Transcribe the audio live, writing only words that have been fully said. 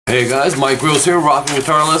Hey guys, Mike Gross here, Rocking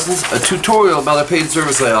Guitar Lessons, a tutorial about a paid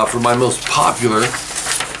service I offer, my most popular,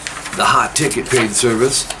 the hot ticket paid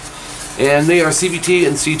service. And they are CVT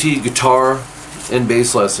and CT guitar and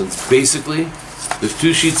bass lessons. Basically, there's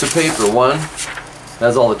two sheets of paper. One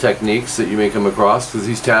has all the techniques that you may come across, because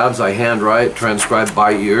these tabs I handwrite, transcribe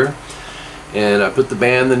by ear. And I put the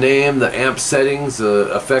band, the name, the amp settings,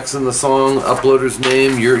 the effects in the song, uploader's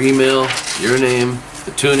name, your email, your name,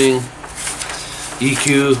 the tuning,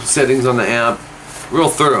 EQ settings on the amp, real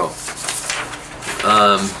thorough.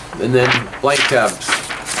 And then blank tabs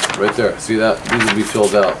right there. See that? These will be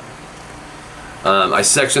filled out. I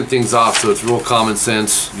section things off so it's real common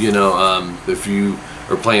sense. You know, if you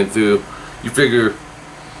are playing through, you figure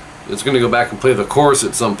it's going to go back and play the chorus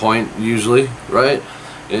at some point, usually, right?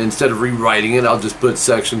 And instead of rewriting it, I'll just put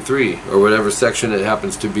section 3 or whatever section it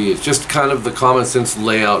happens to be. It's just kind of the common sense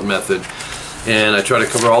layout method, and I try to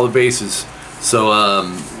cover all the bases. So,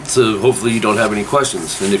 so hopefully you don't have any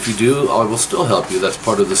questions, and if you do, I will still help you. That's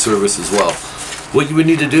part of the service as well. What you would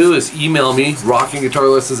need to do is email me,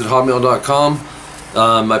 rockinguitarlessons@hotmail.com.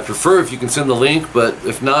 I prefer if you can send the link, but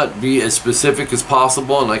if not, be as specific as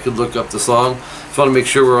possible, and I could look up the song. Just want to make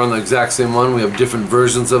sure we're on the exact same one. We have different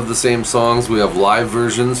versions of the same songs. We have live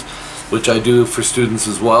versions, which I do for students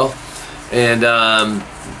as well. And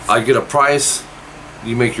I get a price.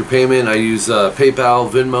 You make your payment. I use PayPal,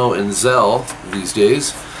 Venmo, and Zelle these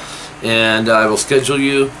days. And I will schedule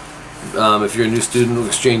you. If you're a new student, we'll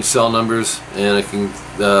exchange cell numbers, and I can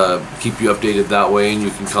keep you updated that way, and you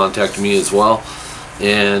can contact me as well.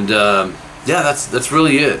 And yeah, that's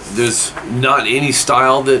really it. There's not any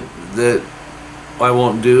style that I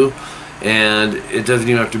won't do, and it doesn't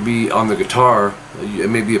even have to be on the guitar. It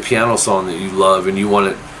may be a piano song that you love and you want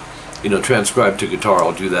it, you know, transcribed to guitar.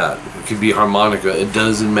 I'll do that. It could be harmonica. It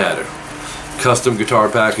doesn't matter. Custom guitar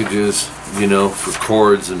packages, you know, for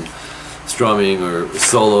chords and strumming, or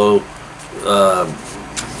solo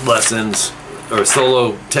lessons, or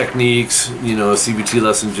solo techniques, you know, a CVT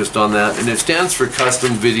lesson just on that. And it stands for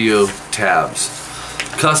custom video tabs.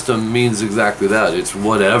 Custom means exactly that. It's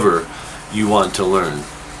whatever you want to learn.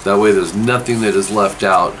 That way there's nothing that is left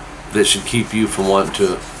out that should keep you from wanting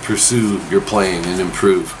to pursue your playing and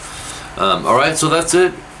improve. Alright, so that's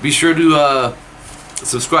it. Be sure to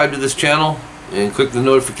subscribe to this channel and click the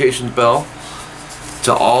notifications bell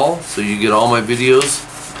to all, so you get all my videos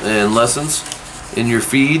and lessons in your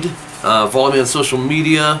feed. Follow me on social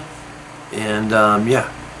media, and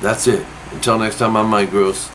yeah, that's it. Until next time, I'm Mike Gross.